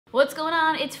What's going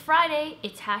on? It's Friday.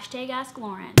 It's hashtag Ask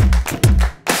Lauren.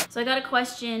 So I got a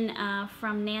question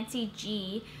from Nancy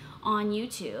G on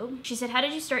YouTube. She said, how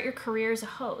did you start your career as a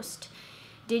host?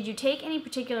 Did you take any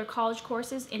particular college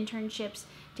courses, internships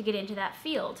to get into that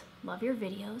field? Love your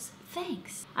videos.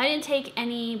 Thanks. I didn't take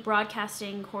any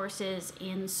broadcasting courses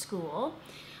in school.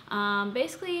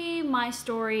 Basically, my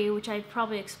story, which I've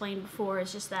probably explained before,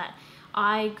 is just that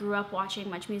I grew up watching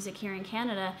Much Music here in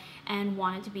Canada and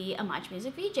wanted to be a Much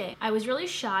Music VJ. I was really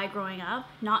shy growing up,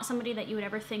 not somebody that you would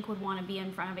ever think would want to be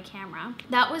in front of a camera.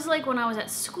 That was like when I was at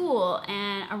school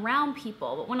and around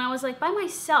people, but when I was like by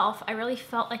myself, I really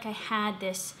felt like I had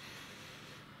this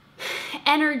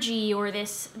energy or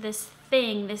this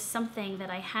something that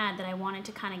I had that I wanted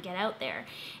to kind of get out there.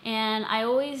 And I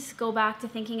always go back to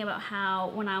thinking about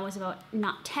how when I was about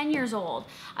not 10 years old,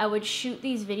 I would shoot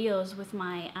these videos with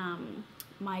my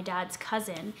my dad's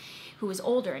cousin who was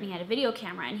older, and he had a video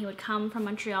camera, and he would come from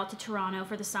Montreal to Toronto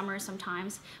for the summer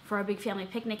sometimes for a big family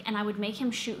picnic, and I would make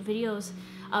him shoot videos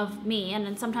of me, and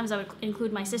then sometimes I would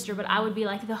include my sister, but I would be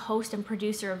like the host and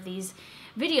producer of these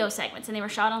video segments, and they were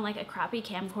shot on like a crappy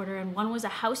camcorder, and one was a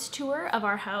house tour of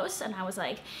our house, and I was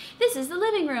like, this is the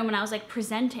living room, and I was like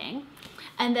presenting.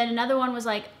 And then another one was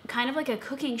like kind of like a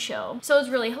cooking show. So it was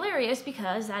really hilarious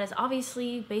because that is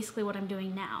obviously basically what I'm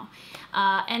doing now.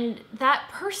 And that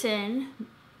person,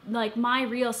 like my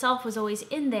real self, was always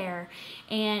in there,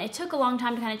 and it took a long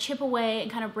time to kind of chip away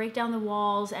and kind of break down the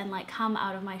walls and like come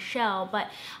out of my shell. But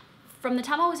from the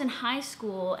time I was in high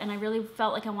school and I really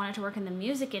felt like I wanted to work in the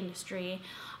music industry,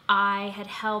 I had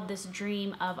held this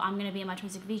dream of I'm gonna be a Much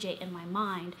Music VJ in my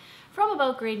mind from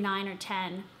about grade 9 or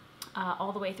 10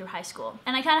 all the way through high school.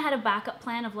 And I kind of had a backup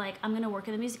plan of like, I'm gonna work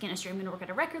in the music industry, I'm gonna work at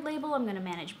a record label, I'm gonna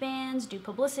manage bands, do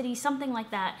publicity, something like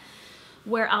that,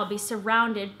 where I'll be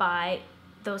surrounded by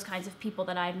those kinds of people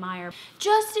that I admire.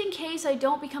 Just in case I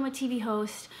don't become a TV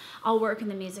host, I'll work in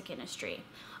the music industry.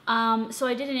 So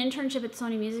I did an internship at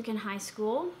Sony Music in high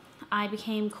school. I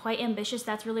became quite ambitious.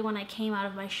 That's really when I came out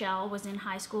of my shell, was in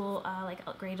high school, like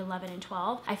grade 11 and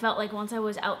 12. I felt like once I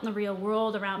was out in the real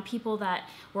world around people that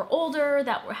were older,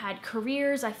 that had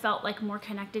careers, I felt like more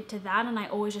connected to that, and I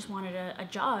always just wanted a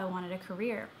job, I wanted a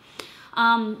career.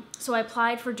 So I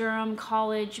applied for Durham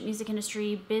College Music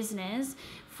Industry Business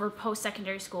for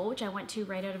post-secondary school, which I went to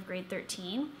right out of grade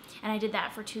 13, and I did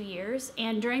that for 2 years.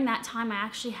 And during that time, I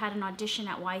actually had an audition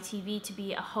at YTV to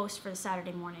be a host for the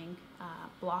Saturday morning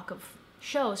block of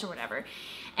shows or whatever.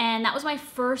 And that was my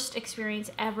first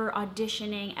experience ever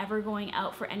auditioning, ever going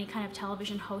out for any kind of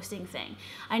television hosting thing.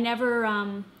 I never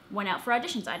went out for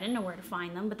auditions. I didn't know where to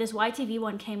find them, but this YTV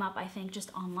one came up, I think,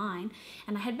 just online.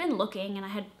 And I had been looking, and I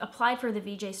had applied for the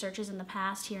VJ searches in the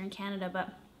past here in Canada,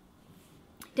 but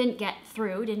didn't get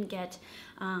through, didn't get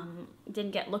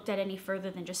looked at any further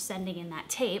than just sending in that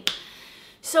tape.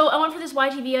 So I went for this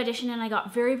YTV audition, and I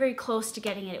got very, very close to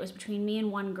getting it. It was between me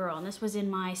and one girl, and this was in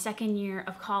my second year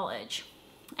of college.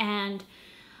 And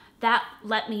that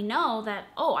let me know that,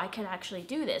 oh, I could actually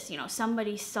do this. You know,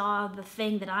 somebody saw the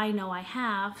thing that I know I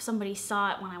have. Somebody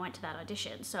saw it when I went to that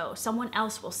audition. So someone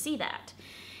else will see that.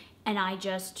 And I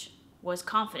just was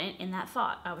confident in that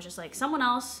thought. I was just like, someone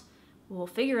else will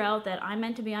figure out that I'm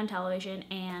meant to be on television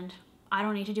and I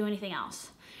don't need to do anything else.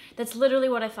 That's literally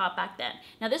what I thought back then.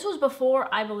 Now, this was before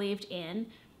I believed in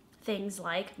things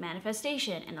like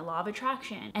manifestation and the law of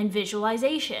attraction and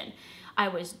visualization. I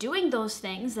was doing those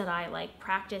things that I like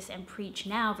practice and preach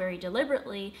now very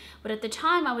deliberately, but at the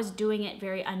time I was doing it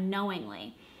very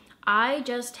unknowingly. I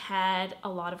just had a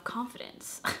lot of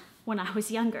confidence when I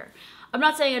was younger. I'm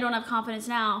not saying I don't have confidence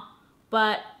now,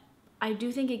 but I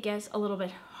do think it gets a little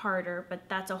bit harder, but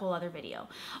that's a whole other video.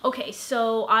 Okay,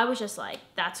 so I was just like,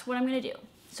 that's what I'm gonna do.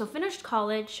 So finished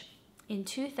college in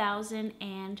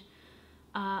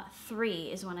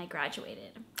 2003 is when I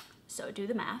graduated. So do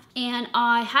the math. And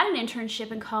I had an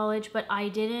internship in college, but I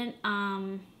didn't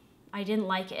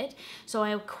like it. So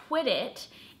I quit it,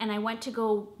 and I went to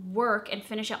go work and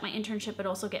finish up my internship, but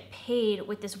also get paid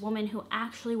with this woman who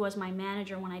actually was my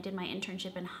manager when I did my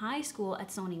internship in high school at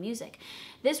Sony Music.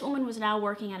 This woman was now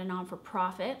working at a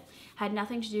non-for-profit, had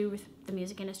nothing to do with the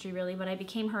music industry really, but I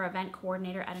became her event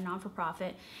coordinator at a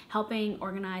non-for-profit, helping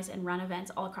organize and run events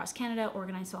all across Canada,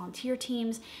 organize volunteer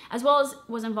teams, as well as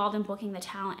was involved in booking the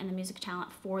talent and the music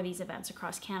talent for these events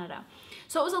across Canada.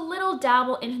 So it was a little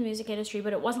dabble into the music industry,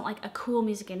 but it wasn't like a cool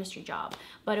music industry job,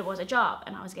 but it was a job,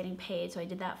 and I was getting paid. So I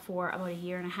did that for about a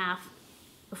year and a half.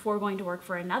 before going to work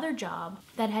for another job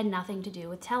that had nothing to do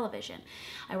with television.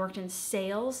 I worked in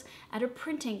sales at a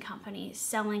printing company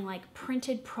selling like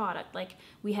printed product. Like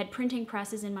we had printing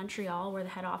presses in Montreal where the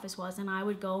head office was, and I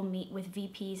would go meet with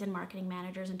VPs and marketing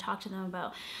managers and talk to them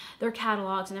about their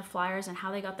catalogs and their flyers and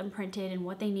how they got them printed and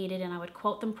what they needed, and I would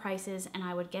quote them prices and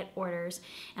I would get orders,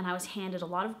 and I was handed a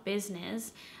lot of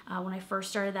business. When I first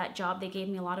started that job, they gave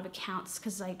me a lot of accounts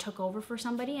because I took over for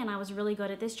somebody, and I was really good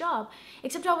at this job,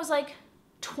 except I was like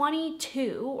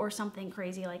 22 or something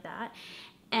crazy like that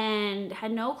and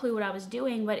had no clue what I was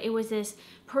doing. But it was this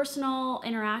personal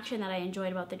interaction that I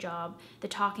enjoyed about the job, the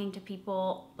talking to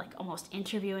people, like almost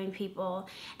interviewing people.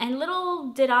 And little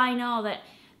did I know that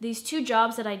these two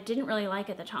jobs that I didn't really like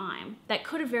at the time, that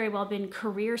could have very well been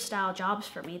career style jobs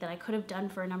for me that I could have done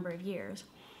for a number of years,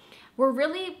 were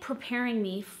really preparing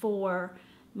me for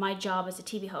my job as a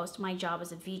TV host, my job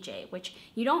as a VJ, which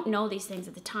you don't know these things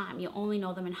at the time. You only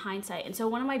know them in hindsight. And so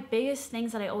one of my biggest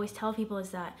things that I always tell people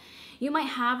is that you might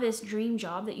have this dream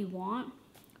job that you want,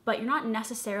 but you're not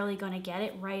necessarily going to get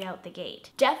it right out the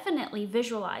gate. Definitely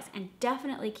visualize and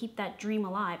definitely keep that dream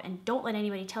alive, and don't let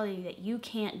anybody tell you that you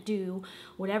can't do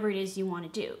whatever it is you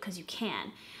want to do, because you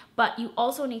can. But you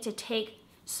also need to take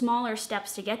smaller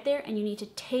steps to get there, and you need to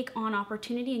take on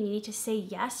opportunity, and you need to say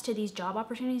yes to these job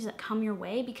opportunities that come your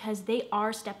way, because they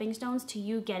are stepping stones to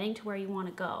you getting to where you want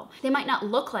to go. They might not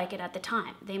look like it at the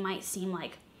time. They might seem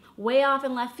like way off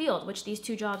in left field, which these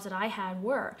two jobs that I had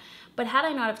were. But had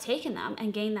I not have taken them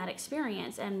and gained that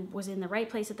experience and was in the right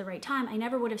place at the right time, I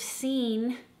never would have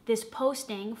seen this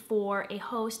posting for a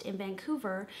host in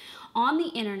Vancouver on the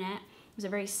internet. It was a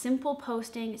very simple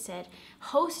posting. It said,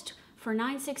 host for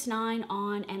 969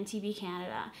 on MTV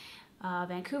Canada.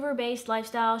 Vancouver-based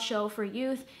lifestyle show for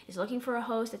youth is looking for a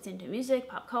host that's into music,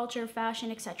 pop culture,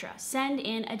 fashion, etc. Send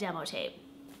in a demo tape.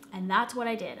 And that's what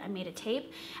I did. I made a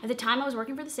tape. At the time I was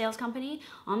working for the sales company.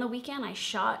 On the weekend I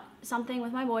shot something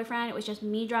with my boyfriend. It was just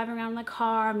me driving around in the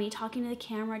car, me talking to the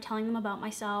camera, telling them about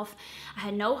myself. I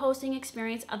had no hosting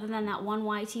experience other than that one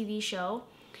YTV show.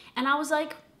 And I was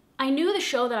like, I knew the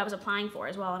show that I was applying for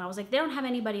as well, and I was like, they don't have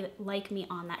anybody like me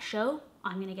on that show.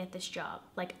 I'm gonna get this job.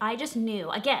 Like, I just knew.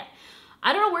 Again,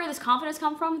 I don't know where this confidence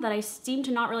come from that I seem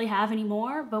to not really have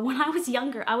anymore, but when I was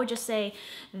younger, I would just say,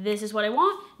 this is what I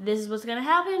want, this is what's gonna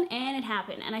happen, and it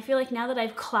happened. And I feel like now that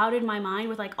I've clouded my mind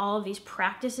with like all of these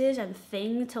practices and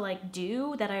things to like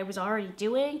do that I was already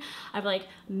doing, I've like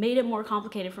made it more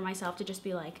complicated for myself to just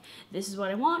be like, this is what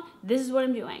I want, this is what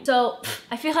I'm doing. So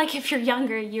I feel like if you're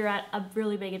younger, you're at a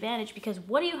really big advantage, because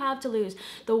what do you have to lose?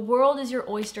 The world is your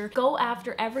oyster. Go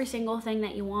after every single thing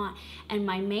that you want. And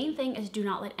my main thing is, do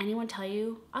not let anyone tell you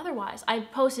otherwise. I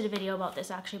posted a video about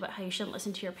this actually, about how you shouldn't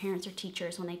listen to your parents or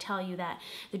teachers when they tell you that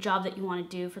the job that you want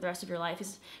to do for the rest of your life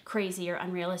is crazy or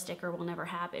unrealistic or will never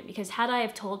happen. Because had I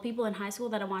have told people in high school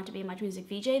that I wanted to be a Much Music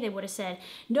VJ, they would have said,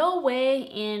 no way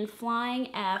in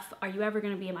flying F are you ever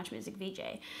going to be a Much Music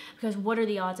VJ, because what are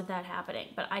the odds of that happening?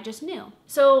 But I just knew.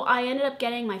 So I ended up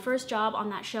getting my first job on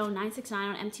that show, 969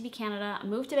 on MTV Canada. I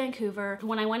moved to Vancouver.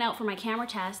 When I went out for my camera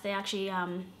test, they actually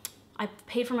I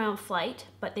paid for my own flight,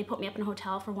 but they put me up in a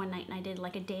hotel for one night, and I did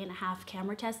like a day and a half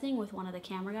camera testing with one of the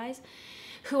camera guys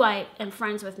who I am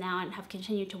friends with now and have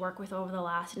continued to work with over the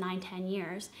last 9-10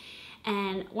 years.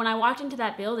 And when I walked into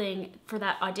that building for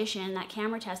that audition, that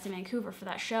camera test in Vancouver for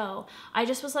that show, I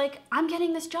just was like, I'm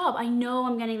getting this job. I know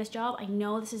I'm getting this job. I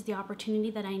know this is the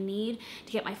opportunity that I need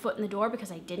to get my foot in the door,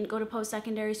 because I didn't go to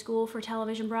post-secondary school for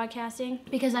television broadcasting,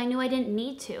 because I knew I didn't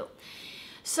need to.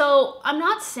 So I'm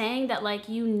not saying that like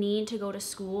you need to go to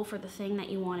school for the thing that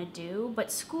you want to do,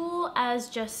 but school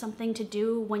as just something to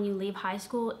do when you leave high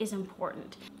school is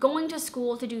important. Going to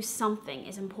school to do something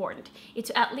is important.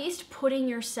 It's at least putting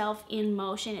yourself in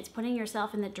motion. It's putting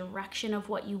yourself in the direction of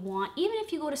what you want, even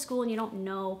if you go to school and you don't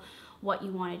know what you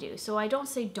want to do. So I don't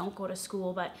say don't go to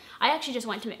school, but I actually just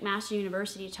went to McMaster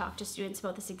University to talk to students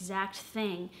about this exact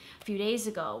thing a few days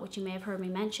ago, which you may have heard me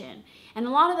mention. And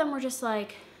a lot of them were just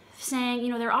like, saying, you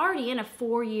know, they're already in a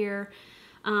 4-year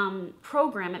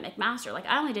program at McMaster. Like,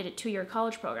 I only did a 2-year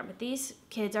college program, but these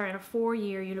kids are in a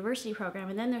 4-year university program,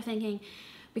 and then they're thinking,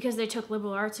 because they took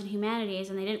liberal arts and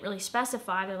humanities and they didn't really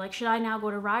specify, they're like, should I now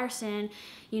go to Ryerson,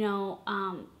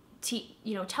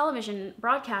 television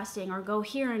broadcasting, or go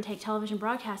here and take television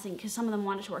broadcasting, because some of them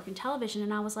wanted to work in television.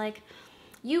 And I was like,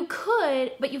 you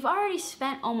could, but you've already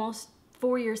spent almost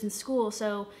 4 years in school.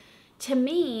 So to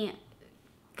me,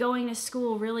 going to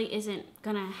school really isn't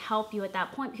gonna help you at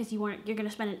that point, because you're gonna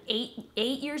spend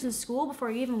eight years in school before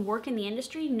you even work in the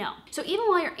industry. No. So even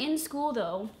while you're in school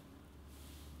though,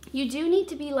 you do need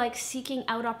to be like seeking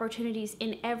out opportunities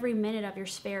in every minute of your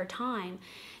spare time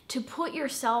to put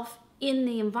yourself in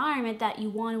the environment that you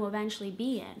want to eventually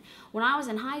be in. When I was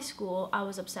in high school, I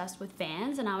was obsessed with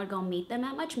bands, and I would go meet them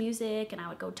at Much Music, and I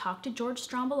would go talk to George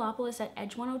Strombolopoulos at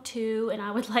Edge 102, and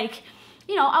I would like,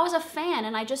 you know, I was a fan,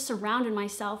 and I just surrounded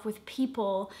myself with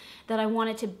people that I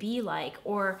wanted to be like,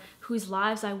 or whose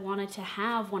lives I wanted to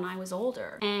have when I was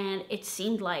older. And it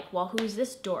seemed like, well, who's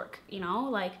this dork, you know,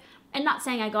 like, and not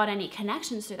saying I got any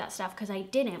connections through that stuff, because I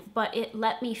didn't, but it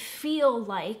let me feel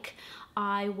like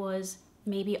I was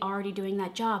maybe already doing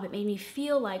that job. It made me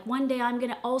feel like one day I'm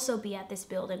gonna also be at this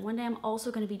building. One day I'm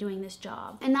also gonna be doing this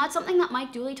job. And that's something that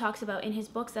Mike Dooley talks about in his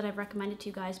books that I've recommended to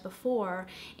you guys before,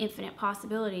 Infinite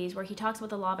Possibilities, where he talks about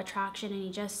the law of attraction, and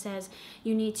he just says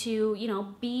you need to, you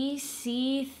know, be,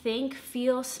 see, think,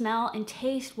 feel, smell, and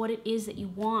taste what it is that you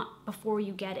want before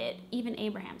you get it. Even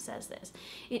Abraham says this.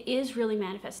 It is really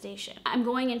manifestation. I'm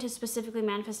going into specifically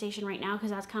manifestation right now because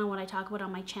that's kind of what I talk about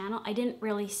on my channel. I didn't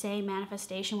really say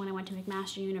manifestation when I went to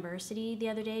McMaster University the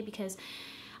other day, because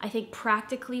I think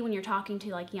practically when you're talking to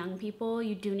like young people,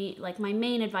 you do need, like, my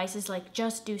main advice is like,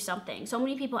 just do something. So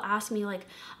many people ask me like,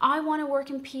 I want to work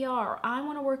in PR, or I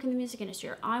want to work in the music industry,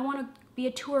 or I want to be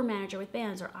a tour manager with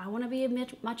bands, or I want to be a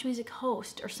Much Music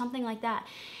host, or something like that.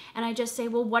 And I just say,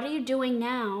 well, what are you doing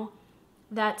now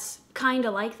that's kind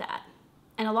of like that?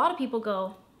 And a lot of people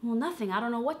go, well, nothing. I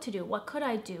don't know what to do. What could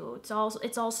I do? It's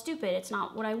all stupid. It's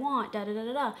not what I want. Da da da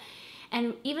da da.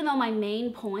 And even though my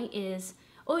main point is,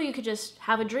 oh, you could just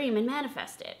have a dream and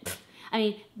manifest it. I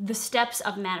mean, the steps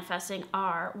of manifesting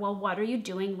are, well, what are you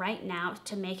doing right now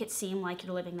to make it seem like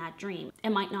you're living that dream? It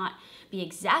might not be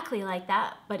exactly like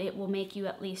that, but it will make you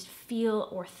at least feel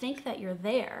or think that you're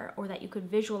there, or that you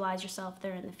could visualize yourself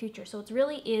there in the future. So it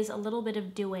really is a little bit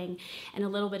of doing and a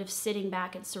little bit of sitting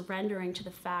back and surrendering to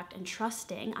the fact and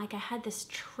trusting. Like, I had this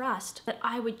trust that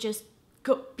I would just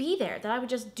go be there, that I would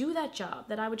just do that job,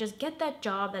 that I would just get that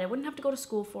job, that I wouldn't have to go to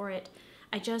school for it.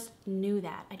 I just knew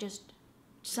that. I just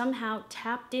somehow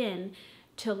tapped in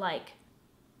to like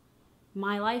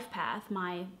my life path,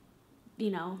 my,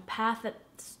 you know, path that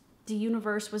the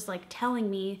universe was like telling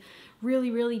me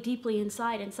really, really deeply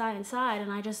inside,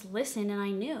 and I just listened and I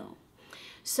knew.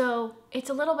 So it's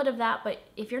a little bit of that, but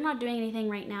if you're not doing anything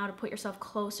right now to put yourself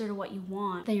closer to what you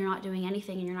want, then you're not doing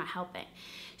anything and you're not helping.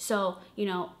 So, you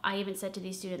know, I even said to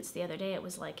these students the other day, it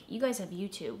was like, you guys have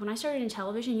YouTube. When I started in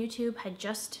television, YouTube had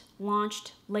just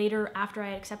launched later after I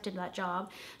had accepted that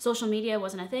job. Social media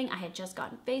wasn't a thing. I had just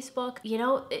gotten Facebook. You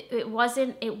know, it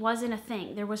wasn't a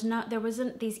thing. There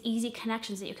wasn't these easy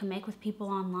connections that you can make with people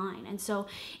online. And so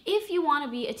if you want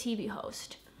to be a TV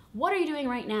host, what are you doing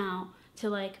right now to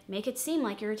like make it seem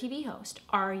like you're a TV host?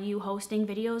 Are you hosting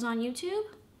videos on YouTube?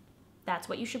 That's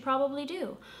what you should probably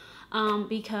do.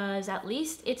 Because at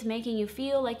least it's making you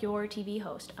feel like you're a TV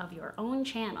host of your own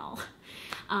channel.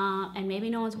 And maybe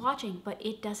no one's watching, but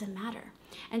it doesn't matter.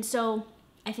 And so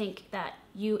I think that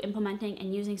you implementing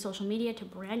and using social media to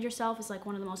brand yourself is like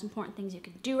one of the most important things you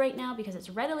can do right now, because it's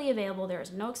readily available. There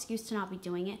is no excuse to not be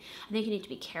doing it. I think you need to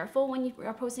be careful when you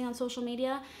are posting on social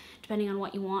media, depending on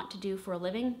what you want to do for a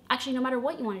living. Actually, no matter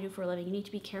what you want to do for a living, you need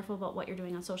to be careful about what you're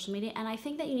doing on social media. And I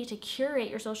think that you need to curate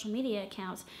your social media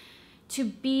accounts to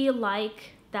be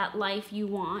like that life you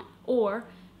want, or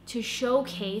to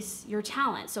showcase your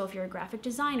talent. So if you're a graphic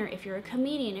designer, if you're a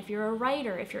comedian, if you're a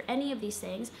writer, if you're any of these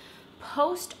things,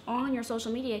 post on your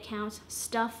social media accounts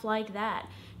stuff like that.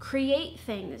 Create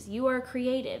things. You are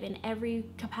creative in every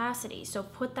capacity, so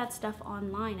put that stuff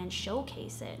online and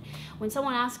showcase it. When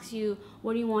someone asks you,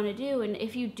 what do you want to do? And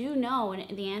if you do know,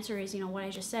 and the answer is, you know, what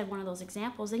I just said, one of those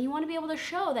examples, then you want to be able to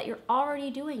show that you're already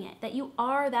doing it, that you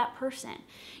are that person.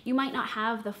 You might not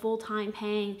have the full-time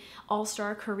paying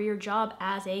all-star career job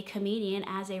as a comedian,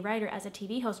 as a writer, as a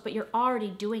TV host, but you're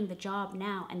already doing the job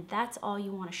now, and that's all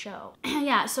you want to show.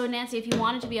 Yeah, so Nancy, if you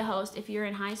wanted to be a host, if you're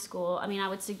in high school, I mean, I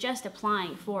would suggest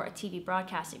applying for a TV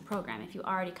broadcasting program if you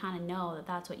already kind of know that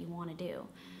that's what you want to do.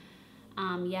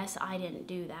 Yes, I didn't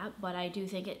do that, but I do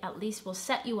think it at least will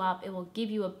set you up. It will give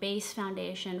you a base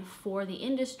foundation for the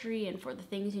industry and for the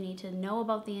things you need to know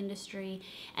about the industry,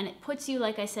 and it puts you,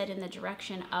 like I said, in the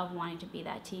direction of wanting to be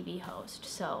that TV host.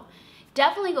 So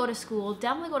definitely go to school,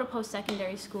 definitely go to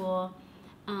post-secondary school,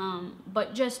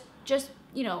 but just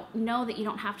you know that you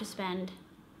don't have to spend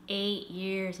 8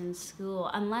 years in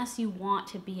school unless you want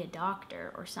to be a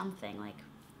doctor or something like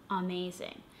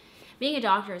amazing. Being a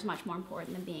doctor is much more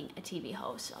important than being a TV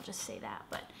host, I'll just say that.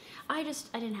 But I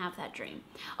didn't have that dream.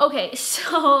 Okay,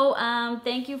 so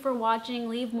thank you for watching.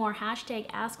 Leave more hashtag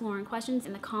Ask Lauren questions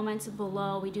in the comments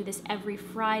below. We do this every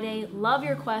Friday. Love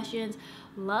your questions.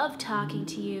 Love talking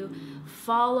to you.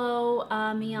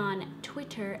 Follow me on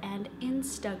Twitter and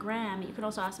Instagram. You can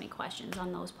also ask me questions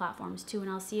on those platforms too, and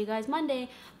I'll see you guys Monday.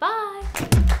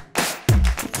 Bye!